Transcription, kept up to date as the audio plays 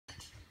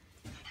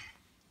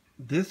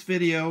This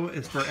video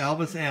is for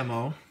Elvis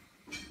Ammo.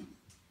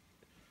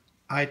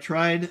 I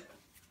tried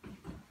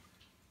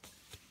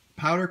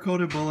powder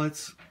coated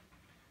bullets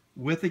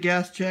with a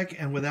gas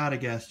check and without a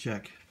gas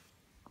check.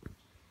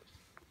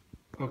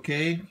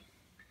 Okay,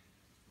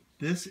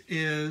 this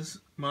is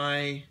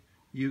my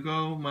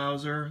Hugo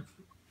Mauser.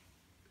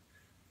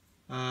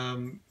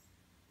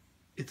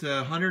 It's a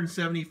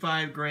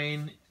 175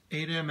 grain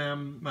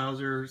 8mm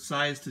Mauser,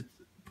 size to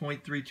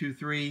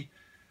 .323.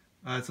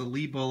 It's a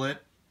Lee bullet,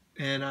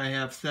 and I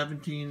have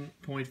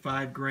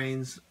 17.5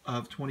 grains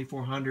of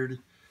 2400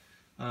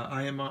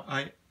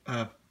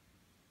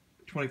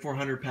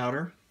 2400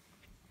 powder.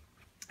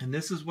 And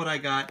this is what I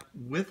got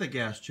with a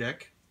gas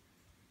check.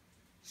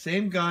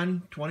 Same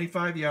gun,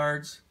 25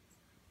 yards,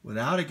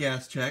 without a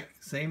gas check.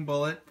 Same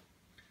bullet,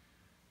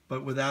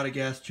 but without a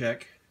gas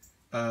check.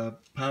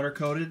 Powder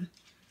coated.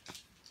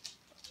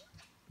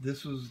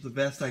 This was the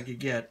best I could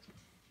get.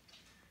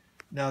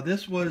 Now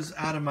this was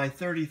out of my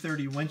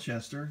 30-30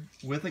 Winchester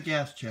with a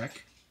gas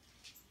check.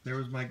 There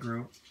was my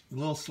group. A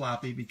little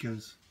sloppy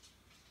because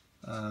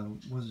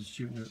wasn't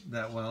shooting it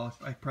that well.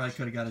 I probably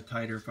could have got it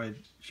tighter if I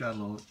shot a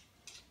little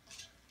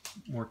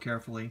more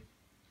carefully.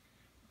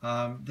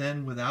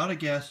 Then without a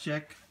gas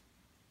check,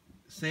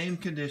 same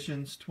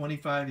conditions,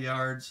 25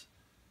 yards.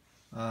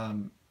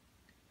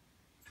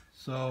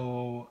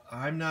 So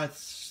I'm not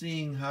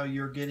seeing how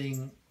you're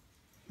getting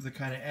the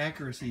kind of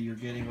accuracy you're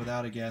getting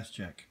without a gas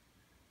check.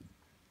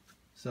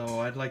 So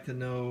I'd like to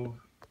know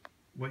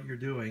what you're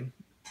doing,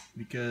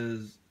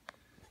 because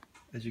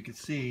as you can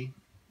see,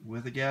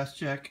 with a gas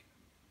check,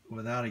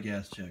 without a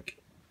gas check.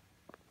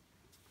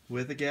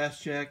 With a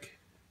gas check,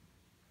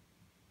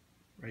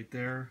 right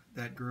there,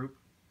 that group,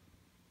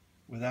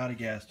 without a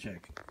gas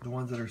check. The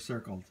ones that are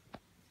circled.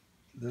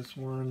 This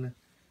one,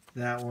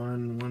 that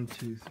one, 1,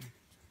 2, 3.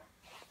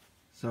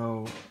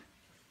 So,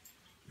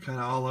 kind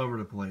of all over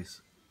the place.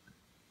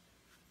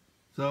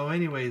 So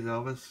anyways,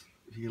 Elvis,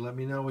 if you let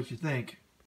me know what you think.